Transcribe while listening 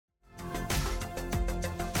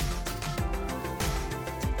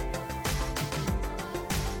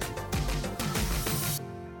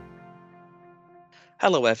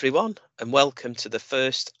Hello, everyone, and welcome to the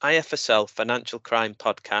first IFSL Financial Crime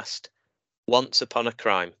podcast, Once Upon a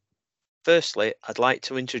Crime. Firstly, I'd like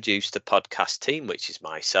to introduce the podcast team, which is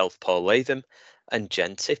myself, Paul Latham, and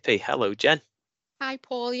Jen Tippy. Hello, Jen. Hi,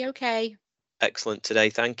 Paul. You okay? Excellent today,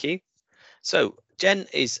 thank you. So, Jen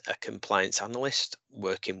is a compliance analyst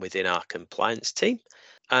working within our compliance team,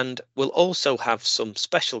 and we'll also have some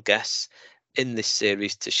special guests in this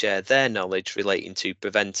series to share their knowledge relating to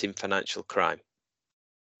preventing financial crime.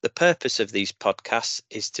 The purpose of these podcasts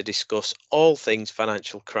is to discuss all things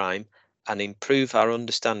financial crime and improve our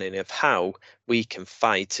understanding of how we can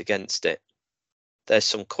fight against it. There's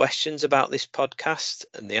some questions about this podcast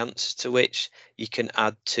and the answers to which you can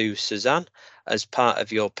add to Suzanne as part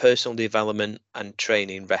of your personal development and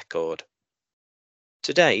training record.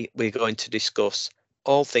 Today, we're going to discuss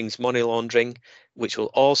all things money laundering, which will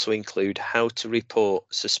also include how to report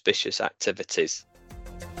suspicious activities.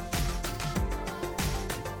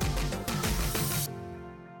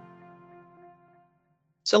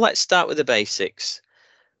 So let's start with the basics.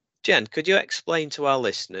 Jen, could you explain to our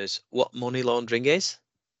listeners what money laundering is?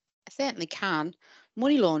 I certainly can.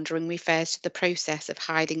 Money laundering refers to the process of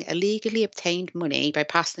hiding illegally obtained money by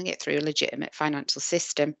passing it through a legitimate financial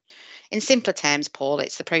system. In simpler terms, Paul,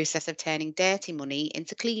 it's the process of turning dirty money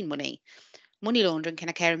into clean money. Money laundering can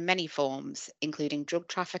occur in many forms, including drug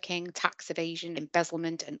trafficking, tax evasion,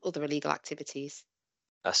 embezzlement, and other illegal activities.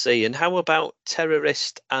 I see. And how about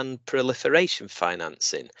terrorist and proliferation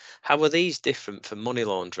financing? How are these different from money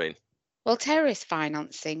laundering? Well, terrorist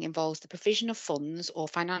financing involves the provision of funds or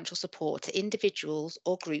financial support to individuals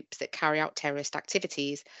or groups that carry out terrorist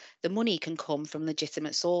activities. The money can come from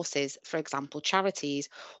legitimate sources, for example, charities,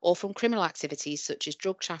 or from criminal activities such as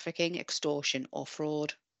drug trafficking, extortion, or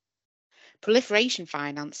fraud. Proliferation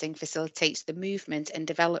financing facilitates the movement and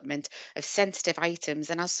development of sensitive items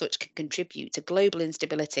and, as such, can contribute to global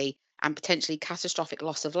instability and potentially catastrophic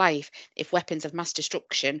loss of life if weapons of mass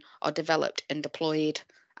destruction are developed and deployed.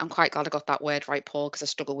 I'm quite glad I got that word right, Paul, because I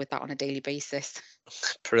struggle with that on a daily basis.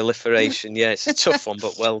 Proliferation, yeah, it's a tough one,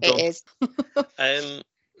 but well It done. is. Um,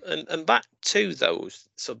 and back to those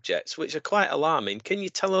subjects, which are quite alarming. Can you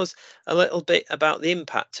tell us a little bit about the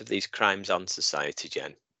impact of these crimes on society,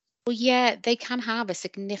 Jen? Well, yeah, they can have a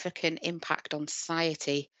significant impact on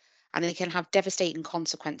society and they can have devastating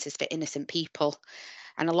consequences for innocent people.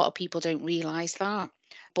 And a lot of people don't realise that.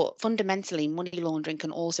 But fundamentally, money laundering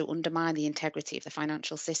can also undermine the integrity of the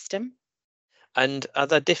financial system. And are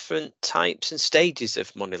there different types and stages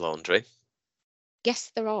of money laundering?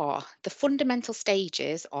 Yes, there are. The fundamental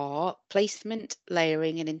stages are placement,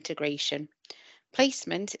 layering, and integration.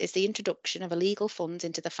 Placement is the introduction of illegal funds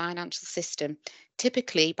into the financial system,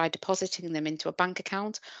 typically by depositing them into a bank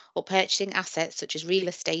account or purchasing assets such as real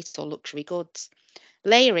estate or luxury goods.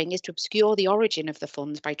 Layering is to obscure the origin of the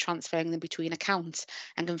funds by transferring them between accounts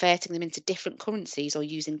and converting them into different currencies or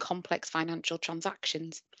using complex financial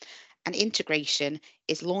transactions. And integration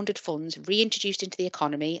is laundered funds reintroduced into the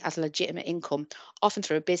economy as legitimate income, often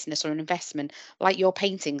through a business or an investment, like your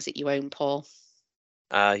paintings that you own, Paul.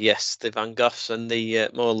 Yes, the Van Goghs and the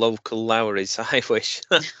more local Lowrys, I wish.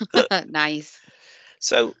 Nice.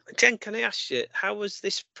 So, Jen, can I ask you, how has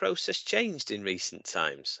this process changed in recent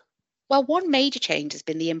times? Well, one major change has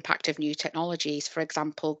been the impact of new technologies. For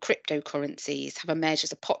example, cryptocurrencies have emerged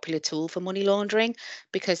as a popular tool for money laundering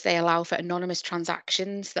because they allow for anonymous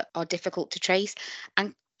transactions that are difficult to trace.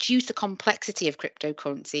 And due to the complexity of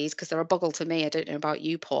cryptocurrencies, because they're a boggle to me, I don't know about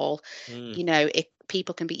you, Paul, Hmm.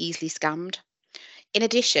 people can be easily scammed. In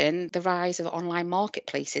addition, the rise of online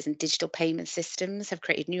marketplaces and digital payment systems have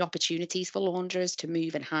created new opportunities for launderers to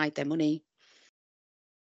move and hide their money.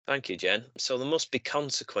 Thank you, Jen. So there must be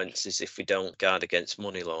consequences if we don't guard against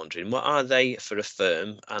money laundering. What are they for a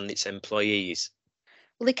firm and its employees?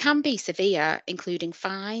 Well, they can be severe, including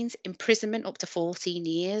fines, imprisonment up to 14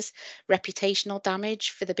 years, reputational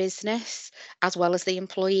damage for the business, as well as the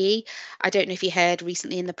employee. I don't know if you heard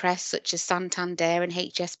recently in the press, such as Santander and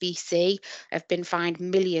HSBC have been fined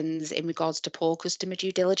millions in regards to poor customer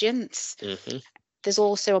due diligence. Hmm. There's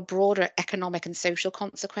also a broader economic and social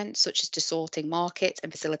consequence, such as distorting markets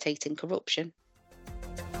and facilitating corruption.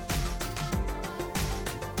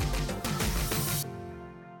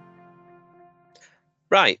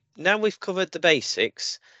 Right, now we've covered the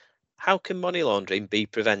basics. How can money laundering be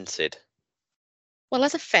prevented? Well,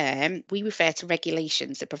 as a firm, we refer to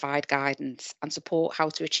regulations that provide guidance and support how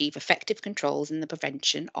to achieve effective controls in the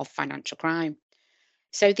prevention of financial crime.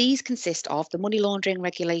 So these consist of the Money Laundering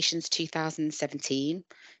Regulations 2017,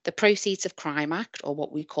 the Proceeds of Crime Act, or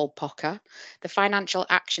what we call POCA, the Financial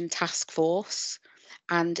Action Task Force,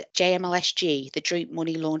 and JMLSG, the Joint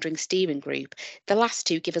Money Laundering Steering Group. The last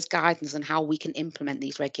two give us guidance on how we can implement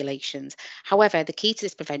these regulations. However, the key to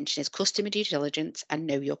this prevention is customer due diligence and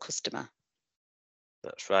know your customer.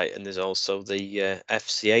 That's right. And there's also the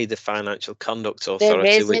FCA, the Financial Conduct There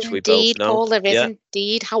Authority, is which we both indeed, know. Paul, there is Yeah,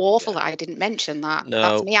 indeed. How awful yeah. that I didn't mention that. That's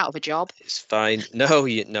No, me out of a job. it's fine. No,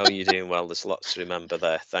 you're doing well. There's lots to remember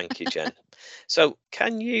there. Thank you, Jen. So,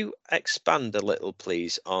 can you expand a little,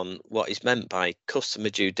 please, on what is meant by customer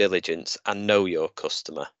due diligence and know your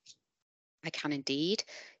customer? I can indeed.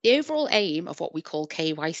 The overall aim of what we call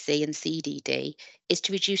KYC and CDD is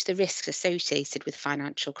to reduce the risks associated with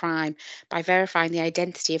financial crime by verifying the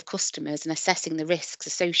identity of customers and assessing the risks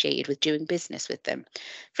associated with doing business with them.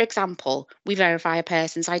 For example, we verify a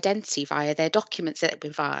person's identity via their documents that they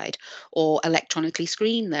provide or electronically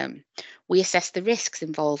screen them. We assess the risks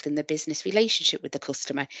involved in the business relationship with the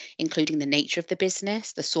customer, including the nature of the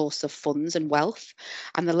business, the source of funds and wealth,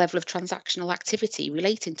 and the level of transactional activity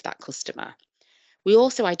relating to that customer. We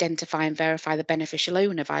also identify and verify the beneficial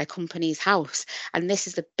owner via Companies House. And this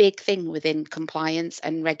is the big thing within compliance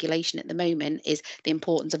and regulation at the moment is the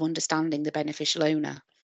importance of understanding the beneficial owner.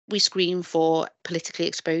 We screen for politically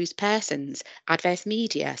exposed persons, adverse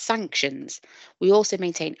media, sanctions. We also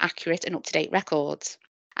maintain accurate and up-to-date records.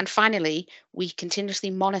 And finally, we continuously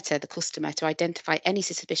monitor the customer to identify any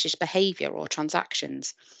suspicious behaviour or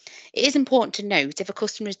transactions. It is important to note if a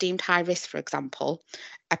customer is deemed high risk, for example,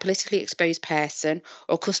 a politically exposed person,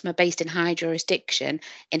 or a customer based in high jurisdiction,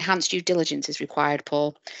 enhanced due diligence is required,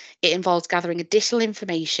 Paul. It involves gathering additional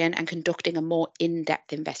information and conducting a more in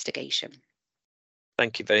depth investigation.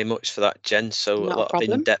 Thank you very much for that, Jen. So, a Not a lot of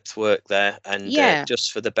problem. in-depth work there. And Yeah.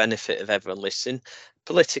 just for the benefit of everyone listening,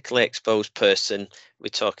 politically exposed person, we're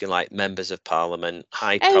talking like members of parliament,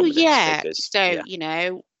 high Oh, prominence yeah. figures. So,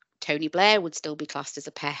 Yeah, Tony Blair would still be classed as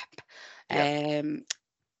a PEP. yeah,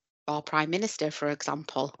 Our Prime Minister, for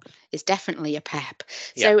example, is definitely a PEP.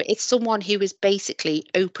 yeah, So it's someone who is basically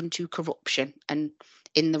open to corruption and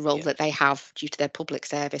in the role yeah. that they have due to their public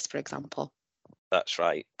service, for example. That's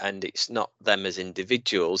right. And it's not them as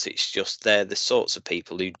individuals, it's just they're the sorts of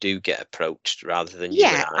people who do get approached rather than you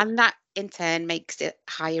and Yeah, I. and that in turn makes it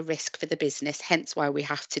higher risk for the business, hence why we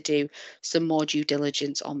have to do some more due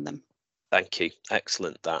diligence on them. Thank you.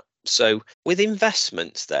 Excellent that. So, with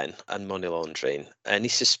investments then and money laundering, any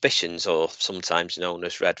suspicions or sometimes known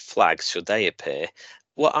as red flags, should they appear,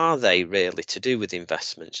 what are they really to do with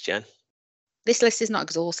investments, Jen? This list is not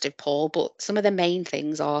exhaustive, Paul, but some of the main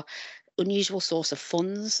things are unusual source of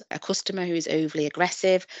funds, a customer who is overly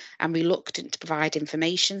aggressive and reluctant to provide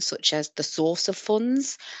information, such as the source of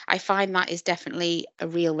funds. I find that is definitely a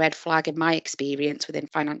real red flag in my experience within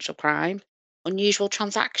financial crime. Unusual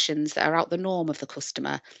transactions that are out the norm of the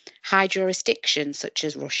customer, high jurisdictions such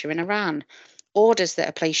as Russia and Iran, orders that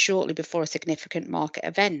are placed shortly before a significant market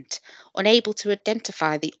event, unable to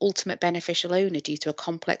identify the ultimate beneficial owner due to a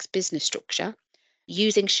complex business structure,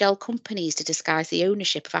 using shell companies to disguise the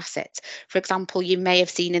ownership of assets. For example, you may have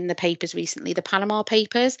seen in the papers recently the Panama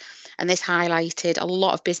Papers, and this highlighted a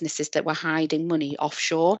lot of businesses that were hiding money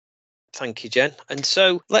offshore. Thank you, Jen. And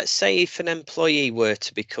so, let's say if an employee were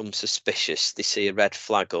to become suspicious, they see a red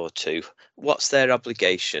flag or two, what's their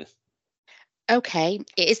obligation? Okay,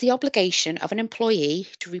 it is the obligation of an employee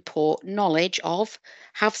to report knowledge of,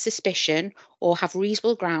 have suspicion, or have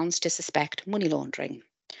reasonable grounds to suspect money laundering.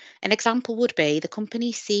 An example would be the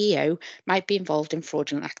company's CEO might be involved in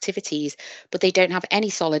fraudulent activities, but they don't have any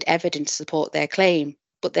solid evidence to support their claim,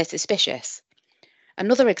 but they're suspicious.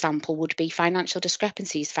 Another example would be financial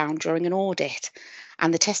discrepancies found during an audit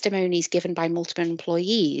and the testimonies given by multiple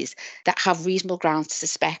employees that have reasonable grounds to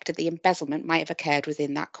suspect that the embezzlement might have occurred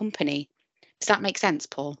within that company. Does that make sense,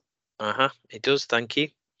 Paul? It does. Thank you.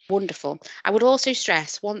 Wonderful. I would also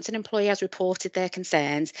stress once an employee has reported their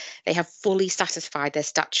concerns, they have fully satisfied their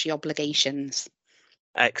statutory obligations.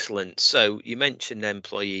 Excellent. So, you mentioned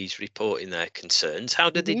employees reporting their concerns. How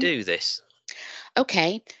do they Mhm. do this?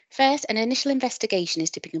 Okay, first, an initial investigation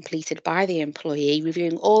is to be completed by the employee,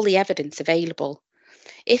 reviewing all the evidence available.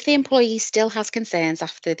 If the employee still has concerns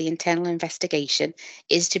after the internal investigation,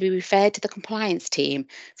 it is to be referred to the compliance team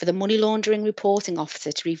for the money laundering reporting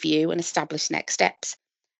officer to review and establish next steps,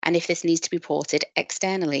 and if this needs to be reported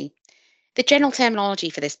externally. The general terminology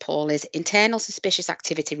for this, Paul, is internal suspicious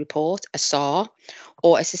activity report, a SAR,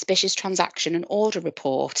 or a suspicious transaction and order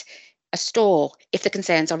report, a STOR, if the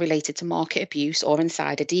concerns are related to market abuse or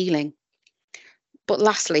insider dealing. But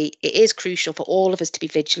lastly, it is crucial for all of us to be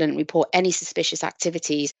vigilant and report any suspicious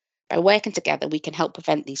activities. By working together, we can help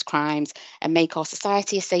prevent these crimes and make our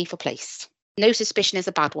society a safer place. No suspicion is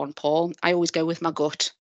a bad one, Paul. I always go with my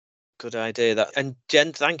gut. Good idea. That, and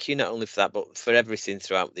Jen, thank you not only for that, but for everything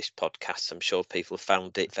throughout this podcast. I'm sure people have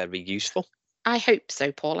found it very useful. I hope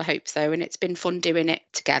so, Paul. I hope so. And it's been fun doing it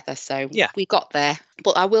together. So Yeah. we got there.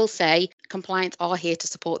 But I will say compliance are here to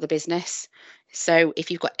support the business. So if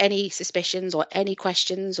you've got any suspicions or any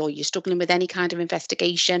questions, or you're struggling with any kind of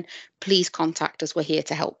investigation, please contact us. We're here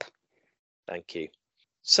to help. Thank you.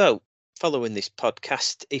 So, following this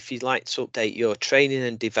podcast, if you'd like to update your training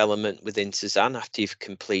and development within Suzanne after you've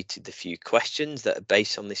completed the few questions that are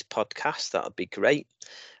based on this podcast, that would be great.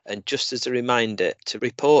 And just as a reminder, to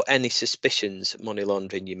report any suspicions of money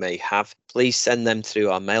laundering you may have, please send them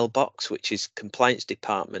through our mailbox, which is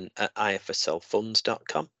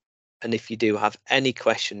compliancedepartment@ifslfunds.com. And if you do have any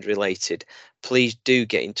questions related, please do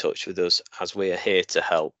get in touch with us, as we are here to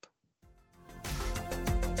help.